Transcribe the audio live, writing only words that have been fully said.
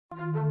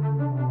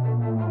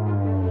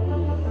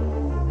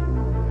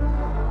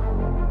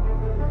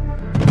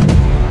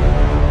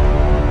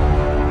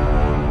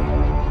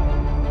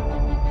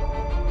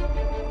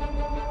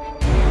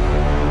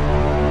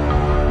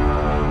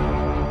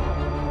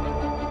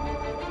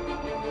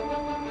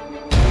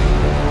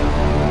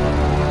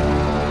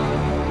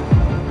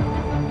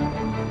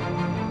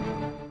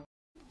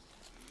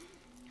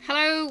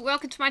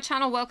to my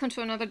channel. Welcome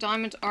to another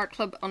Diamond Art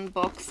Club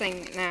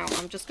unboxing. Now,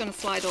 I'm just going to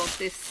slide off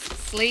this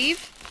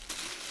sleeve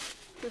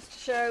just to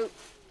show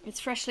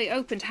it's freshly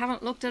opened.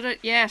 Haven't looked at it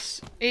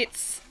yet.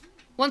 It's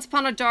Once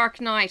Upon a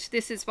Dark Night.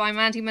 This is by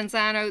Mandie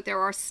Manzano. There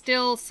are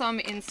still some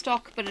in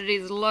stock, but it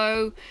is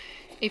low.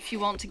 If you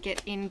want to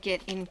get in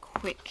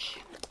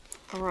quick.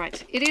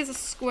 Alright, it is a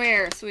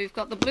square. So we've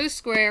got the blue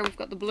square, we've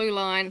got the blue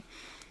line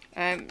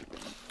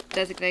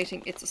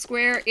designating it's a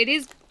square. It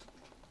is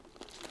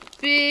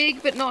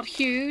big but not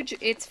huge.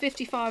 It's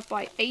 55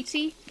 by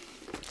 80.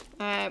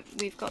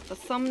 We've got the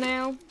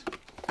thumbnail,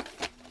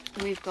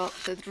 we've got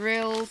the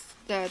drills,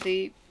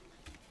 the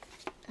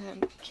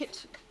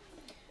kit,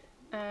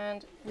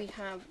 and we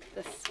have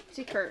the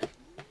sticker.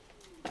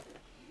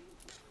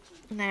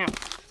 Now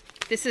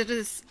this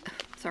is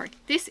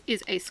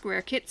a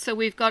square kit. So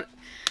we've got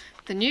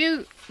the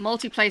new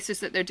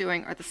multi-placers that they're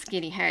doing are the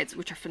skinny heads,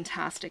 which are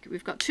fantastic.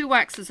 We've got 2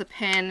 waxes, a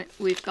pen,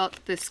 we've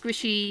got the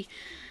squishy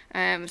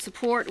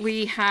support,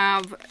 we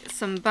have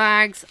some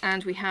bags,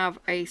 and we have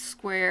a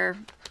square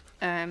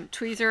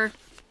tweezer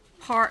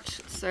part,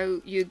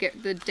 so you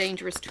get the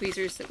dangerous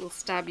tweezers that will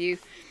stab you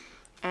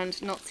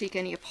and not seek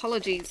any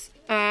apologies.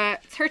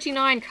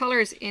 39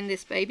 colors in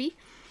this baby,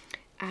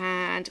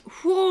 and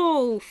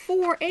whoa,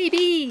 4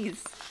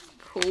 ABs.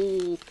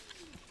 Cool.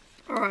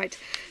 Alright,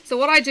 so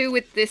what I do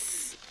with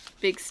this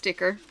big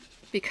sticker,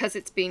 because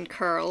it's been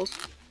curled,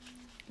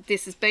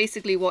 this is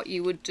basically what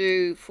you would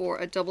do for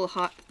a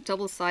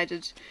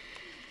double-sided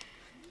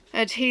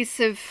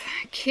adhesive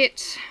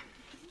kit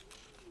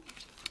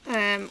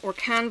or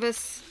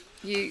canvas.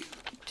 You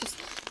just,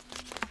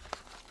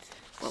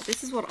 well,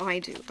 this is what I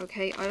do,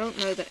 okay? I don't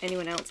know that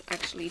anyone else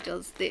actually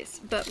does this,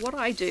 but what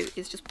I do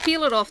is just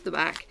peel it off the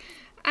back,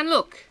 and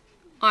look,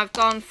 I've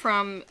gone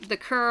from the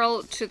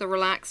curl to the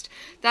relaxed.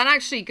 That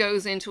actually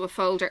goes into a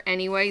folder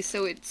anyway,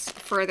 so it's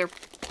further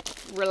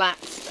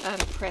relaxed and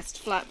pressed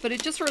flat, but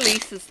it just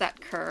releases that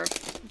curve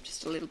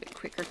just a little bit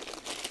quicker.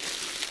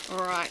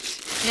 Alright,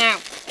 now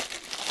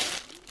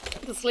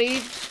the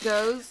sleeve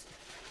goes,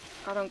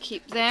 I don't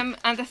keep them,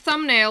 and the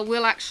thumbnail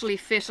will actually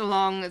fit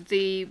along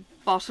the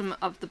bottom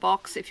of the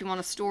box if you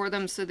want to store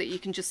them so that you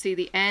can just see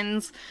the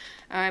ends.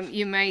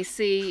 You may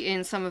see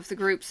in some of the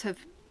groups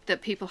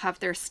that people have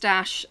their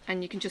stash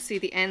and you can just see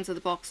the ends of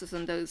the boxes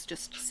and those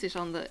just sit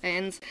on the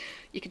ends.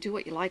 You can do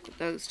what you like with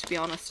those, to be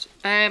honest.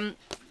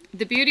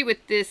 The beauty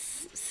with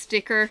this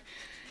sticker,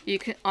 you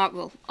can,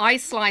 well, I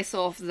slice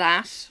off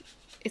that.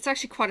 It's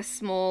actually quite a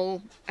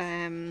small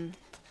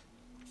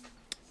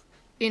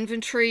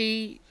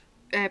inventory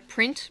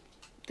print.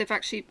 They've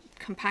actually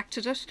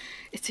compacted it.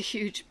 It's a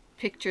huge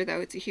picture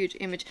though, it's a huge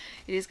image.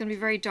 It is going to be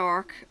very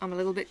dark. I'm a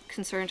little bit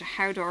concerned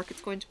how dark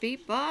it's going to be,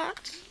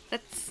 but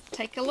let's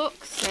take a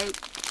look. So,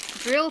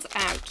 drills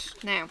out.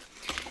 Now,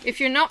 if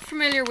you're not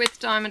familiar with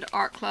Diamond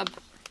Art Club,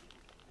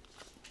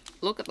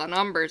 look at the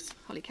numbers,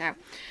 holy cow.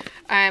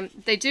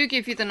 They do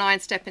give you the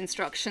 9-step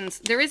instructions.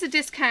 There is a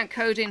discount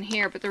code in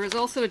here, but there is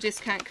also a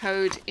discount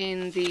code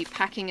in the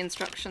packing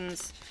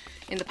instructions,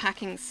 in the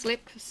packing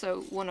slip,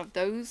 so one of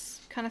those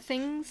kind of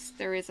things.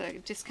 There is a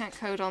discount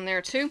code on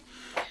there too.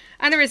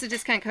 And there is a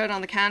discount code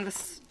on the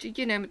canvas.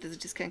 You know, there's a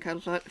discount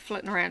code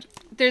floating around.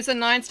 There's a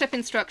 9-step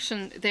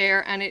instruction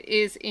there, and it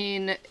is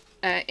in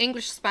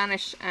English,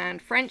 Spanish, and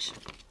French.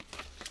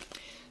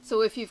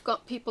 So if you've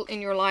got people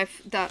in your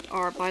life that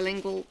are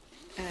bilingual,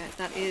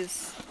 that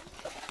is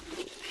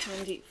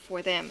handy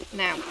for them.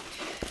 Now,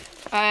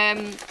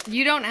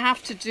 you don't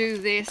have to do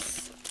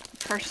this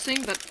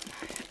purchasing, but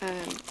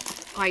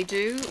I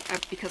do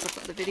because I've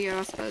got the video,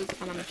 I suppose,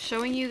 and I'm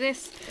showing you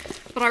this.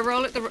 But I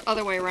roll it the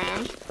other way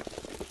around.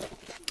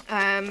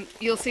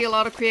 You'll see a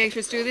lot of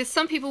creators do this.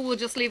 Some people will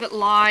just leave it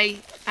lie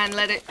and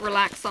let it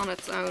relax on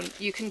its own.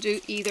 You can do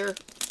either.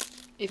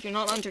 If you're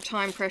not under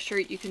time pressure,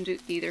 you can do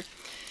either.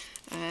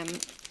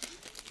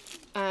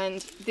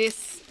 And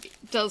this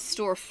does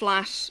store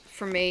flat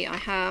for me. I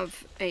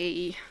have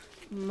a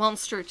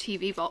monster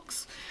TV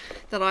box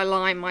that I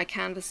line my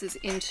canvases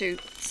into.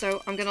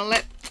 So I'm going to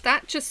let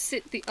that just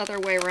sit the other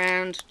way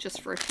around just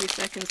for a few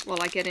seconds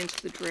while I get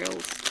into the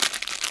drills.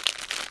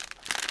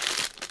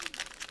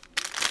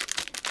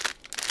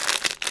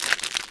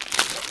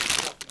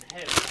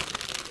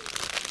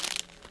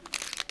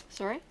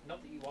 Sorry?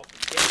 Not that you often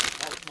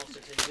get monster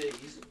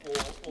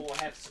TVs or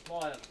have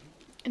supply of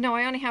them. No,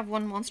 I only have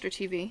one monster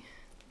TV.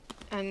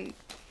 And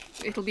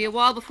it'll be a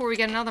while before we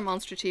get another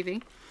monster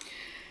TV.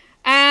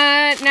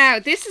 Now,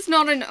 this is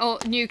not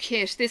a new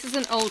kit. This is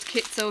an old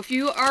kit. So if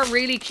you are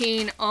really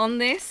keen on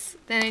this,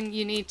 then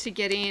you need to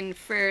get in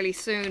fairly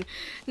soon.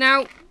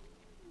 Now,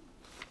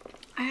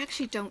 I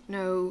actually don't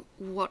know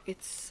what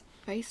it's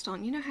based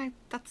on. You know how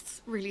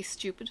that's really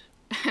stupid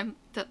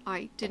that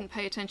I didn't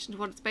pay attention to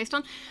what it's based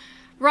on?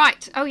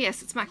 Right, oh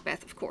yes, it's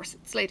Macbeth, of course,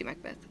 it's Lady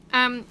Macbeth.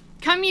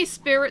 Come ye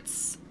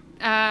spirits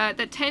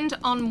that tend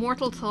on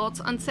mortal thoughts,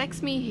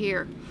 unsex me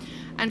here,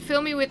 and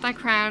fill me with thy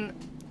crown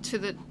to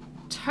the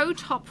toe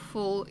top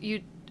full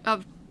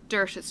of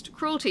dirtest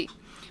cruelty.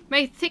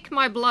 May thick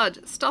my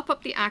blood, stop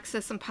up the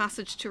access and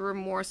passage to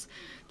remorse,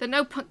 that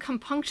no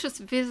compunctious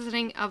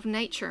visiting of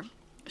nature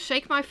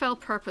shake my fell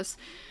purpose,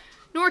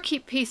 nor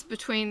keep peace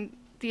between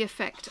the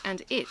effect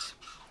and it.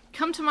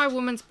 Come to my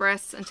woman's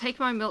breasts, and take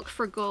my milk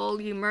for gall,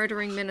 you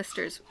murdering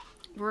ministers,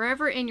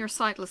 wherever in your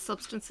sightless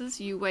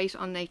substances you wait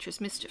on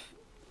nature's mischief.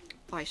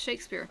 By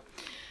Shakespeare.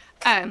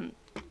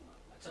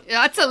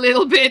 That's a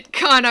little bit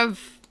kind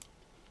of,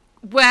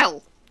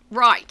 well,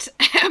 right.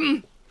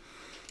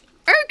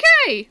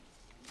 Okay.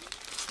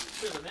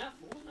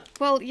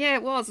 Well, yeah,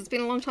 it was. It's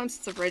been a long time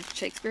since I've read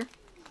Shakespeare.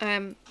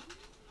 Doesn't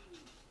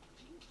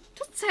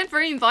sound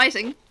very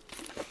inviting.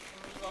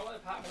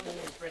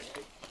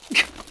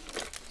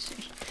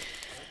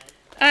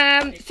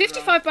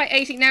 55 by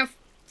 80. Now,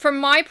 from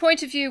my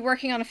point of view,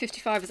 working on a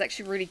 55 is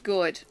actually really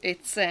good.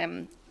 It's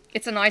a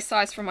nice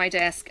size for my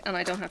desk, and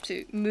I don't have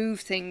to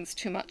move things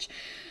too much.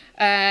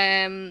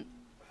 80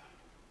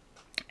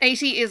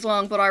 is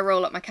long, but I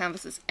roll up my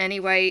canvases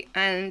anyway,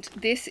 and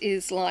this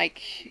is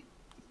like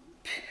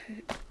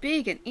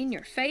big and in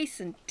your face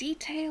and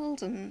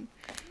detailed, and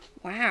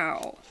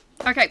wow.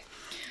 Okay,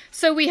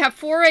 so we have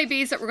 4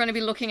 ABs that we're going to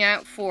be looking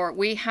out for.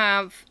 We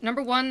have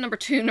number 1, number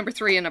 2, number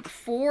 3, and number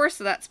 4,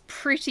 so that's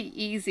pretty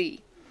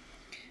easy.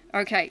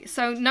 Okay,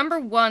 so number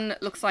 1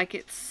 looks like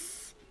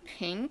it's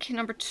pink,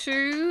 number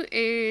 2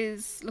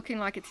 is looking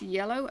like it's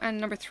yellow, and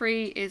number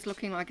 3 is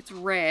looking like it's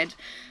red,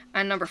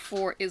 and number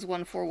 4 is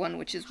 141,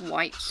 which is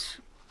white.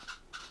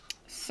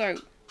 So,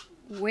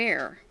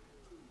 where?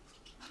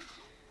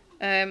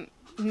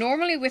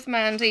 Normally with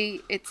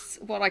Mandie, it's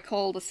what I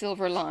call the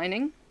silver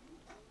lining.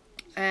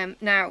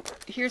 Now,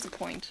 here's a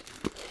point.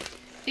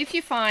 If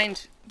you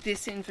find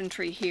this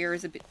inventory here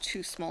is a bit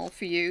too small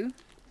for you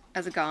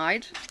as a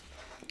guide,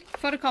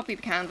 photocopy the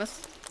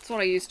canvas. That's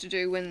what I used to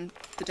do in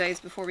the days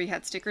before we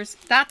had stickers.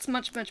 That's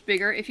much, much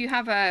bigger. If you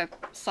have a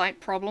sight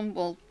problem,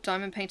 well,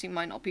 diamond painting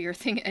might not be your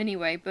thing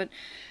anyway, but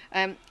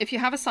if you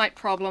have a sight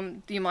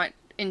problem, you might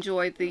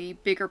enjoy the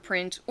bigger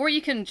print, or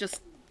you can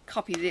just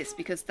copy this,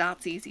 because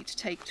that's easy to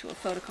take to a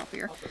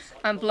photocopier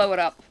and blow it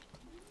up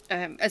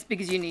as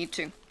big as you need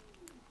to.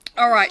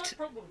 Alright.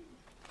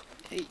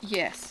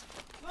 Yes.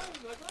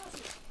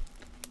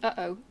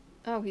 Uh-oh.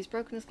 Oh, he's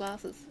broken his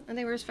glasses. And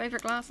they were his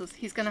favourite glasses.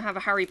 He's going to have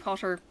a Harry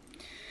Potter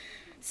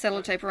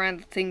sellotape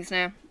around things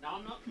now. No,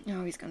 I'm not.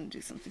 Oh, he's going to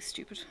do something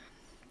stupid.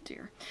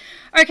 Dear.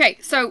 Okay,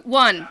 so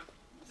 1.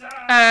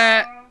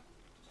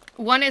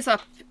 1 is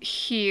up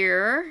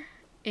here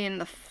in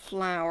the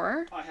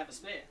flower. I have a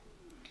spare.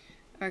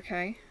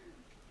 Okay.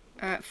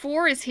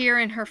 4 is here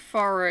in her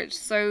forehead,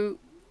 so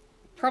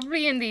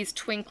probably in these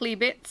twinkly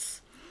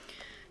bits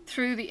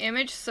through the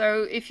image.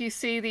 So if you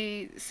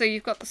see so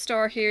you've got the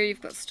star here,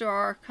 you've got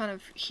star kind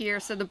of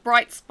here, so the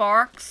bright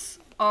sparks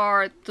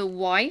are the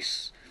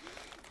white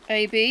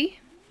AB.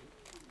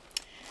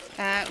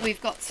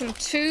 We've got some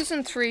 2s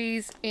and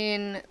 3s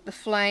in the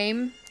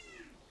flame,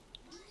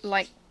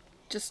 like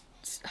just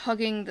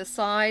hugging the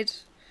side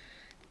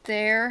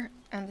there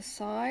and the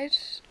side.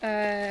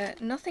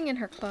 Nothing in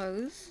her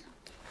clothes.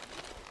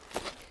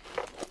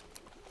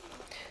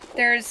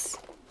 There's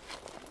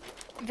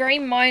very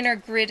minor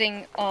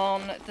gridding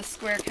on the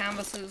square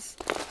canvases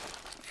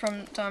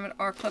from Diamond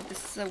Art Club.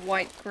 This is a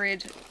white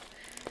grid.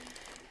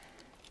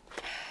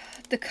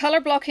 The colour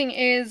blocking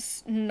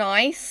is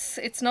nice.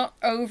 It's not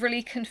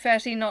overly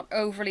confetti, not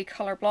overly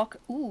colour block.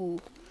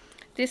 Ooh,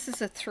 this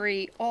is a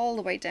 3 all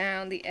the way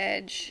down the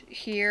edge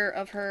here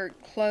of her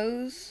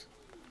clothes.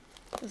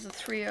 There's a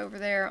 3 over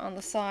there on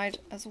the side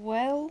as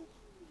well.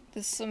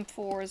 There's some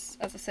 4s,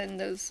 as I said, in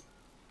those,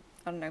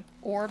 I don't know,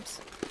 orbs.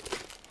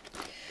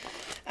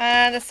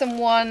 And there's some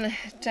 1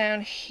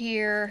 down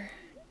here,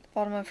 the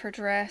bottom of her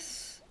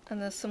dress.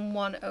 And there's some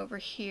 1 over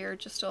here,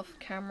 just off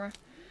camera.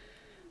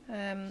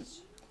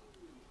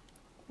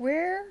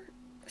 Where?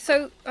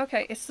 So,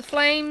 okay, it's the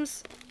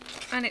flames,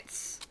 and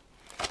it's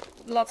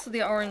lots of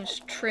the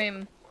orange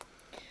trim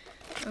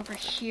over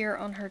here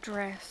on her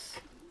dress.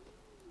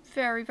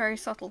 Very, very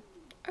subtle.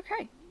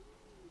 Okay.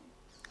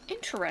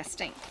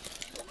 Interesting.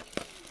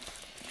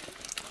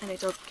 And it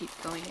does keep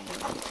going and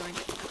going.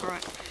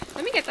 Alright,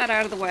 let me get that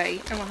out of the way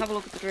and we'll have a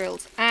look at the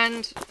drills.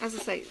 And as I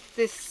say,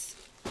 this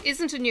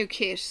isn't a new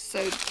kit,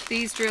 so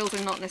these drills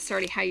are not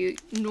necessarily how you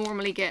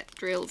normally get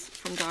drills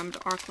from Diamond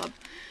Art Club.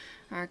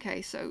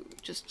 Okay, so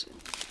just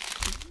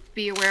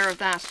be aware of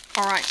that.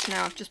 Alright,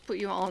 now I've just put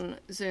you on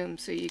Zoom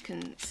so you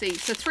can see.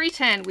 So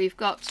 310, we've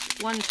got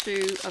 1,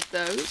 2 of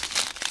those.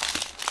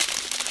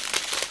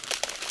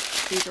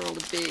 These are all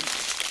the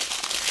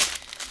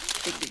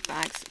big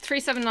bags.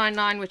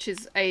 3799, which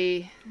is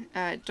a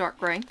dark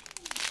grey.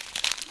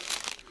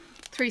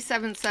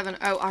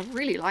 3770. I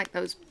really like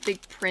those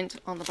big print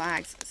on the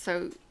bags.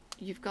 So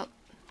you've got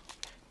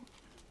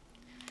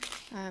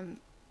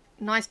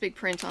nice big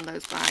print on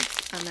those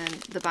bags, and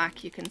then the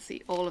back you can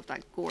see all of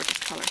that gorgeous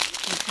colour.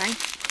 Okay.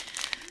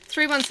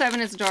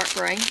 317 is a dark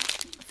grey.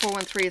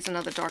 413 is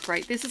another dark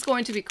grey. This is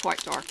going to be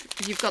quite dark.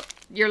 You've got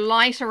your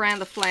light around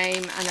the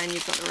flame, and then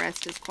you've got the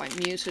rest is quite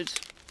muted.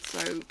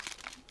 So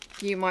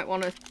you might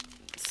want to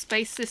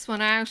space this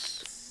one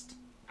out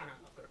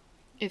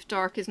if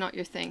dark is not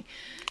your thing.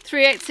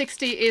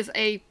 3860 is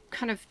a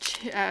kind of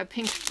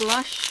pink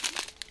blush.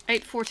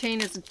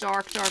 814 is a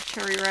dark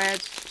cherry red.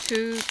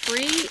 3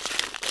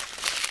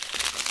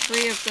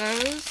 of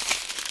those.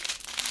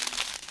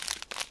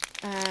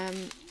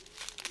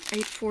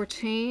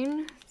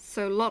 814,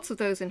 so lots of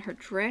those in her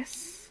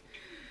dress.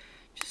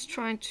 Just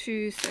trying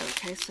to, so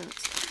okay, so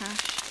it's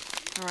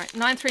cash. All right,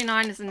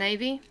 939 is a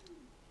navy.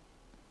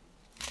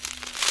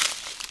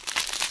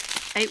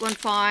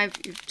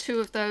 815, you have 2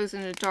 of those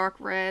in a dark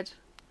red.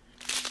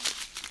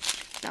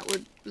 That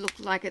would look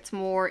like it's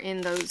more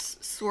in those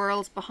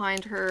swirls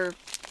behind her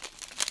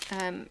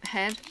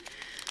head.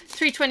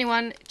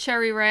 321,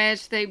 cherry red.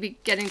 They'd be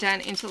getting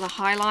down into the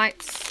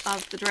highlights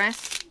of the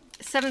dress.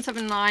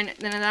 779,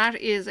 then that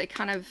is a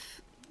kind of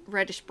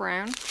reddish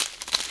brown.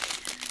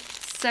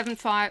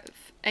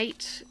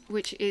 758,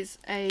 which is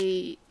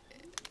a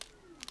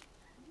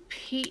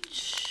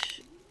peach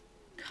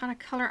kind of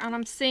color, and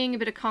I'm seeing a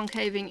bit of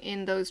concaving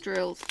in those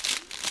drills,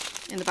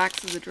 in the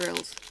backs of the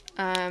drills.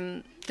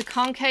 The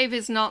concave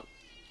is not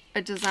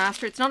a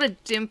disaster. It's not a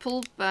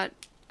dimple, but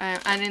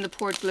and in the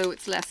poured glue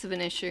it's less of an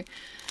issue.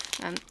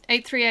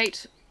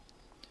 838,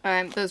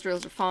 those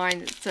drills are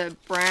fine. It's a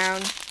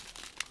brown.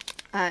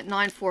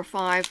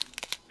 945,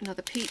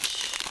 another peach.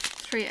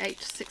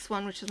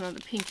 3861, which is another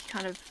pinky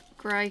kind of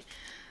grey,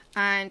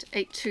 and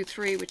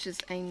 823, which is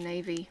a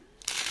navy.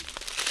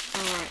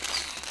 All right.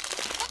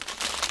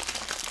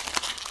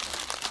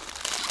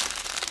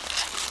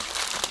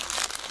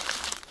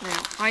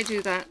 Now I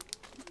do that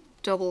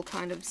double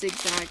kind of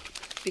zigzag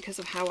because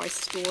of how I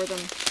store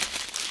them.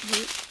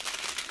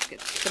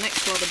 Get the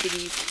next lot of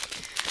biggies.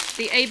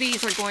 The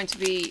ABs are going to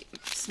be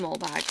small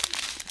bag.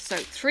 So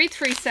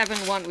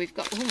 3371, we've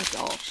got, oh my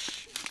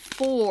gosh,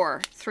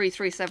 4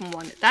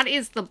 3371. That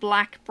is the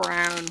black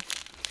brown.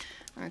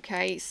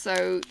 Okay,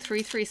 so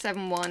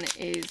 3371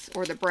 is,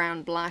 or the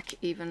brown black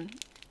even,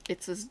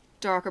 it's as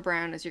dark a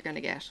brown as you're going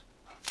to get.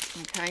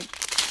 Okay.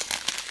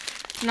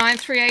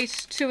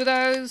 938, 2 of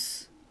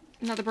those,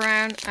 another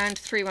brown, and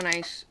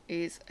 318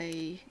 is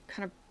a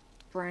kind of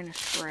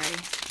brownish grey.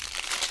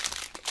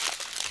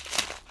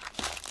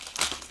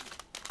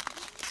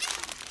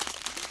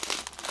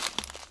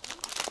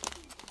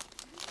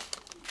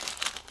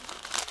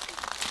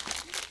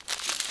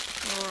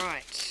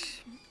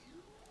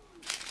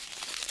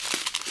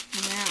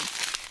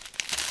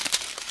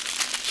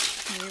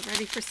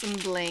 For some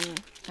bling.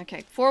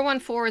 Okay,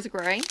 414 is a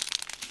grey.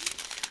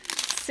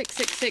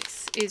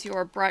 666 is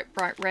your bright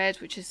red,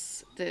 which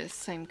is the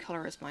same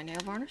colour as my nail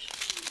varnish.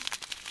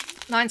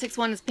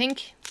 961 is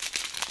pink.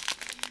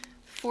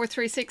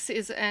 436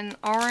 is an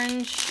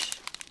orange.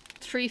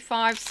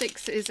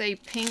 356 is a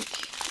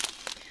pink.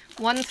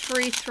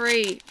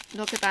 133,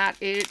 look at that.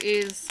 It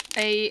is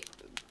a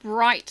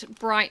bright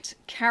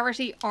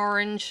carroty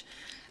orange,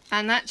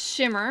 and that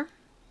shimmer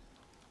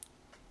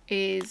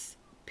is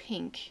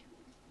pink.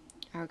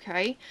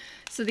 Okay,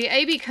 so the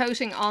AB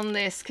coating on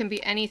this can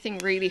be anything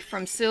really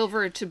from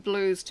silver to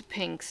blues to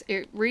pinks.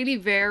 It really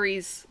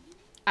varies,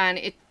 and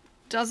it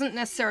doesn't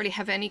necessarily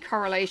have any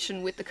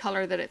correlation with the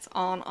color that it's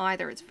on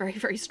either. It's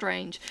very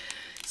strange.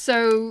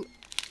 So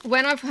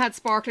when I've had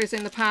sparklers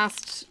in the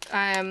past,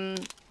 the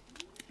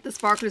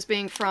sparklers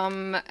being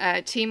from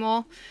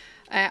Tmall,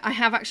 I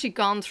have actually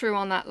gone through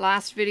on that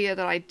last video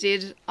that I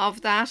did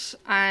of that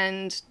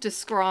and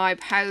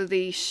describe how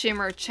the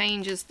shimmer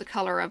changes the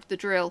color of the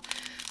drill.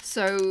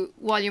 So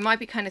while you might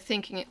be kind of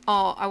thinking,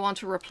 oh, I want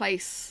to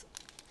replace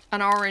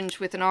an orange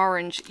with an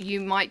orange, you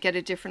might get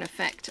a different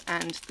effect.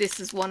 And this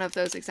is one of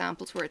those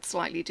examples where it's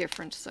slightly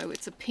different. So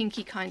it's a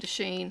pinky kind of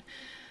sheen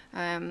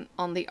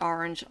on the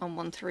orange on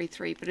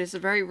 133, but it's a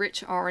very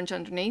rich orange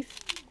underneath.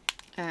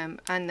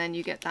 And then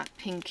you get that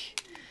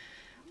pink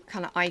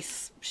kind of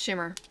ice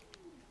shimmer.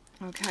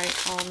 Okay,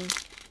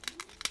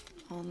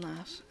 on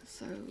that.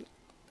 So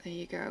there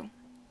you go.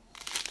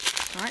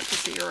 All right,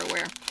 just so you're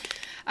aware.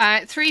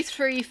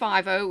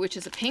 3350, which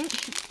is a pink.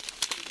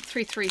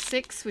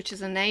 336, which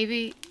is a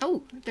navy.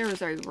 Oh, there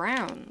is a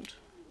round.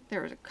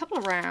 There is a couple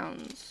of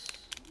rounds.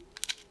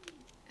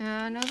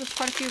 No, there's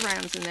quite a few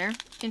rounds in there.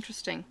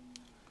 Interesting.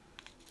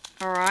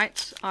 All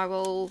right, I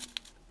will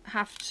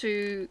have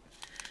to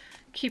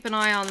keep an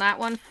eye on that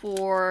one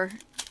for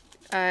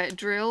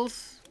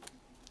drills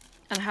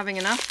and having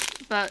enough.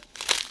 But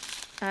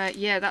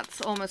yeah,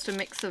 that's almost a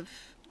mix of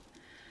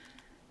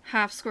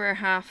half square,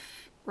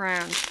 half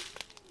round.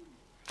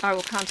 I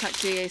will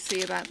contact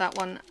GAC about that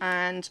one,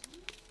 and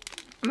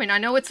I mean, I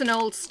know it's an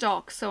old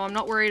stock, so I'm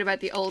not worried about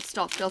the old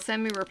stock. They'll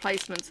send me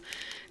replacements.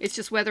 It's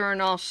just whether or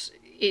not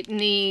it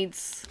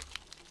needs,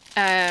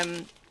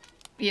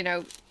 you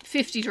know,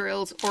 50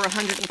 drills or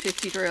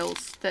 150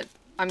 drills that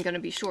I'm going to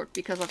be short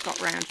because I've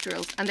got round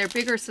drills, and they're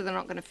bigger, so they're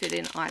not going to fit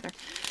in either.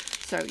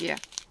 So yeah,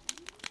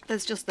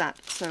 there's just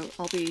that. So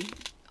I'll be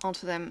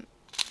onto them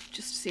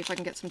just to see if I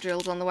can get some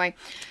drills on the way.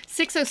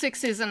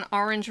 606 is an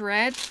orange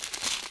red.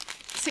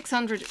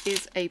 600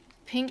 is a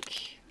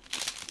pink.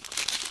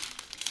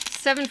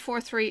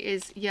 743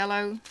 is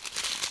yellow.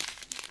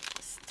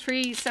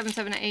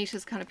 3778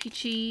 is kind of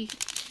peachy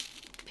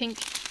pink.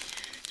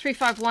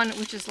 351,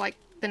 which is like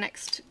the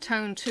next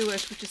tone to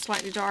it, which is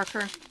slightly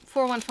darker.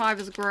 415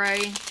 is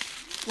grey.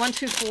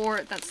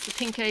 124, that's the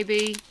pink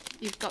AB.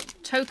 You've got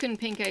token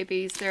pink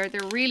ABs there.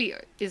 There really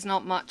is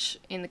not much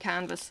in the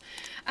canvas.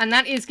 And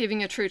that is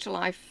giving a true to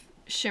life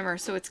shimmer.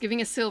 So it's giving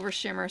a silver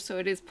shimmer. So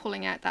it is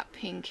pulling out that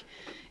pink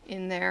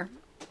in there.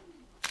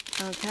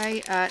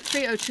 Okay,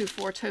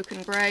 3024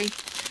 token grey.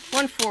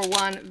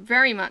 141,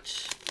 very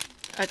much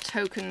a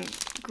token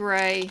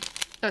grey.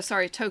 Oh,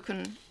 sorry,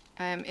 token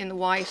in the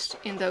white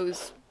in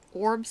those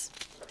orbs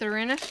that are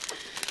in it.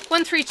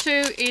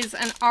 132 is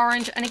an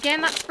orange, and again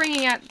that's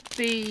bringing out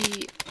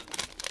the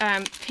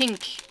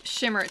pink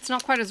shimmer. It's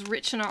not quite as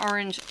rich an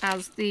orange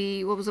as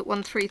the, what was it,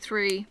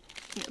 133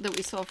 that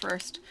we saw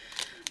first.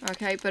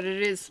 Okay, but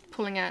it is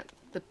pulling out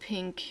the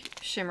pink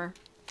shimmer.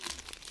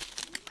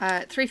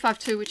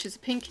 352, which is a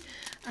pink,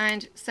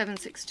 and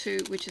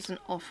 762, which is an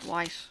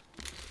off-white.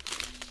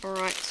 All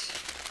right.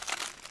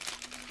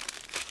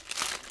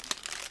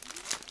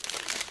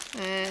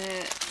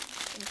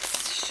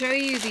 Let's show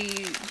you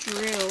the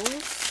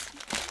drills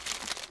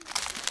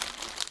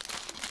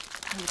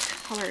and the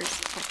colours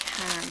if I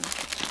can.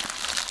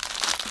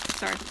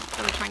 Sorry, I've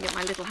got to try and get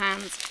my little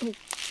hands. Oh,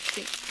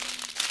 see,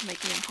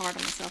 making them hard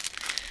on myself.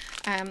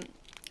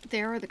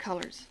 There are the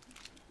colours.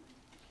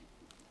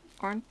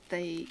 Aren't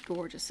they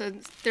gorgeous? So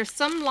there's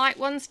some light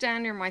ones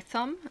down near my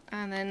thumb,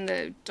 and then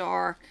the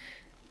dark,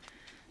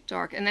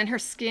 and then her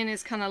skin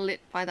is kind of lit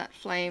by that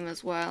flame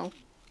as well.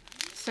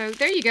 So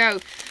there you go,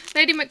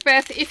 Lady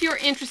Macbeth. If you're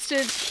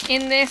interested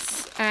in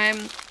this,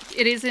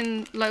 it is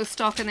in low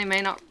stock and they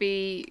may not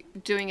be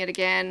doing it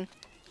again.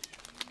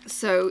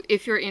 So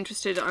if you're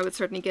interested, I would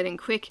certainly get in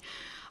quick.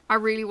 I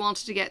really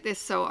wanted to get this,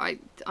 so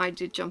I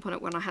did jump on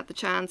it when I had the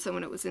chance and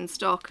when it was in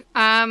stock.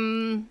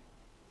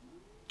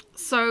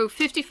 So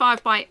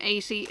 55 by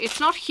 80, it's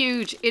not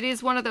huge. It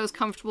is one of those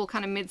comfortable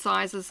kind of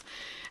mid-sizes.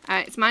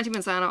 It's Mandie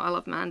Manzano. I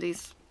love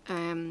Mandie's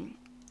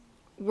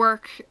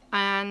work,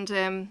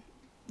 and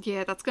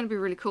yeah, that's going to be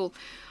really cool.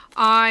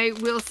 I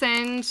will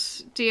send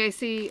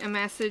DAC a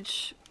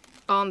message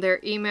on their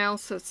email,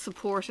 so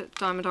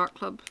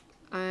support@diamondart.club,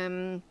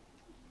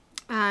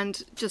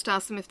 and just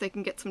ask them if they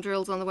can get some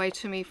drills on the way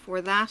to me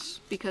for that,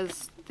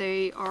 because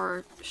they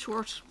are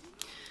short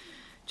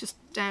just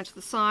down to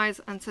the size,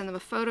 and send them a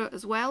photo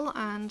as well.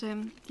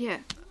 And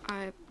yeah,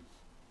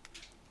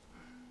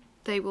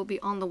 they will be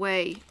on the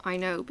way, I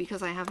know,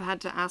 because I have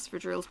had to ask for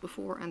drills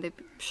before and they've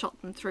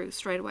shot them through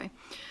straight away.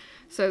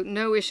 So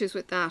no issues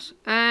with that.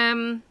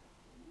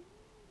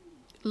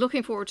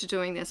 Looking forward to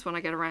doing this when I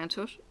get around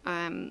to it.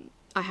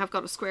 I have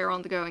got a square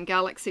on the go in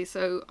Galaxy,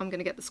 so I'm going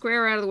to get the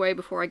square out of the way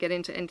before I get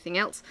into anything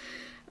else.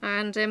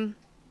 And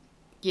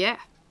yeah,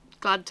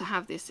 glad to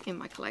have this in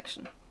my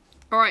collection.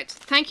 Alright,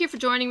 thank you for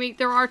joining me.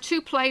 There are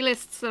two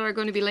playlists that are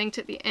going to be linked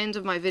at the end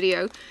of my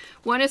video.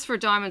 One is for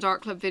Diamond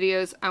Art Club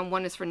videos and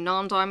one is for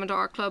non-Diamond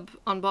Art Club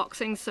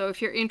unboxings. So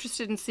if you're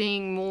interested in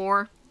seeing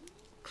more,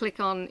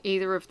 click on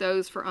either of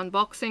those for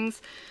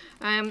unboxings.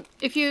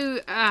 If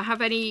you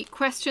have any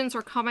questions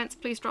or comments,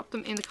 please drop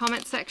them in the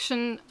comment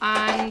section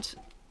and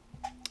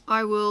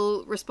I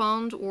will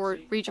respond, or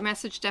read your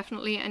message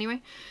definitely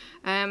anyway.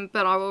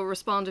 But I will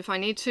respond if I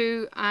need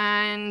to,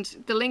 and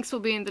the links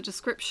will be in the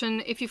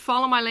description. If you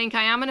follow my link,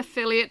 I am an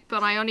affiliate,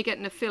 but I only get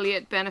an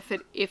affiliate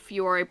benefit if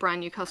you are a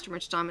brand new customer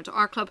to Diamond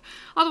Art Club.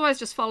 Otherwise,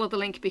 just follow the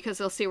link because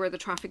they'll see where the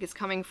traffic is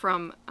coming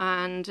from,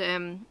 and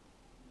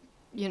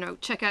you know,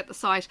 check out the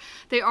site.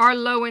 They are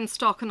low in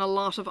stock on a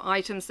lot of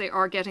items. They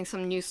are getting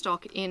some new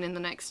stock in the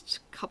next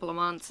couple of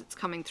months. It's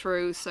coming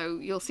through, so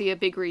you'll see a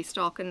big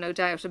restock and no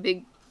doubt a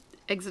big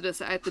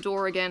exodus out the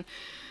door again,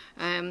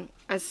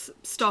 as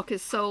stock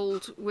is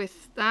sold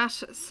with that.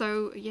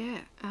 So yeah,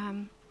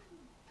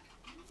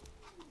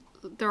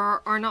 there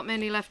are not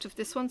many left of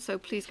this one, so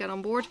please get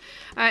on board.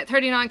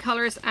 39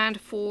 colors and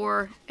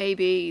 4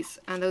 ABs,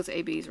 and those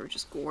ABs are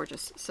just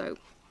gorgeous. So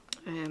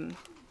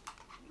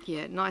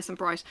yeah, nice and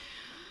bright.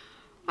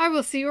 I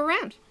will see you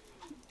around.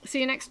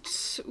 See you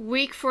next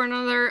week for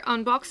another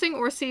unboxing,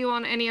 or see you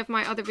on any of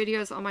my other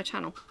videos on my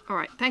channel.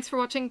 Alright, thanks for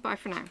watching. Bye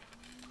for now.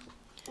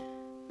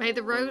 May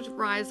the road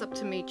rise up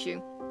to meet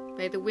you.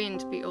 May the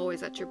wind be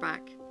always at your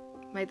back.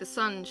 May the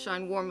sun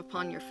shine warm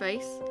upon your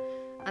face,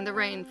 and the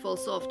rain fall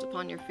soft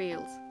upon your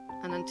fields.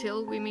 And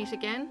until we meet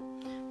again,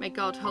 may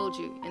God hold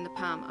you in the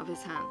palm of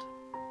his hand.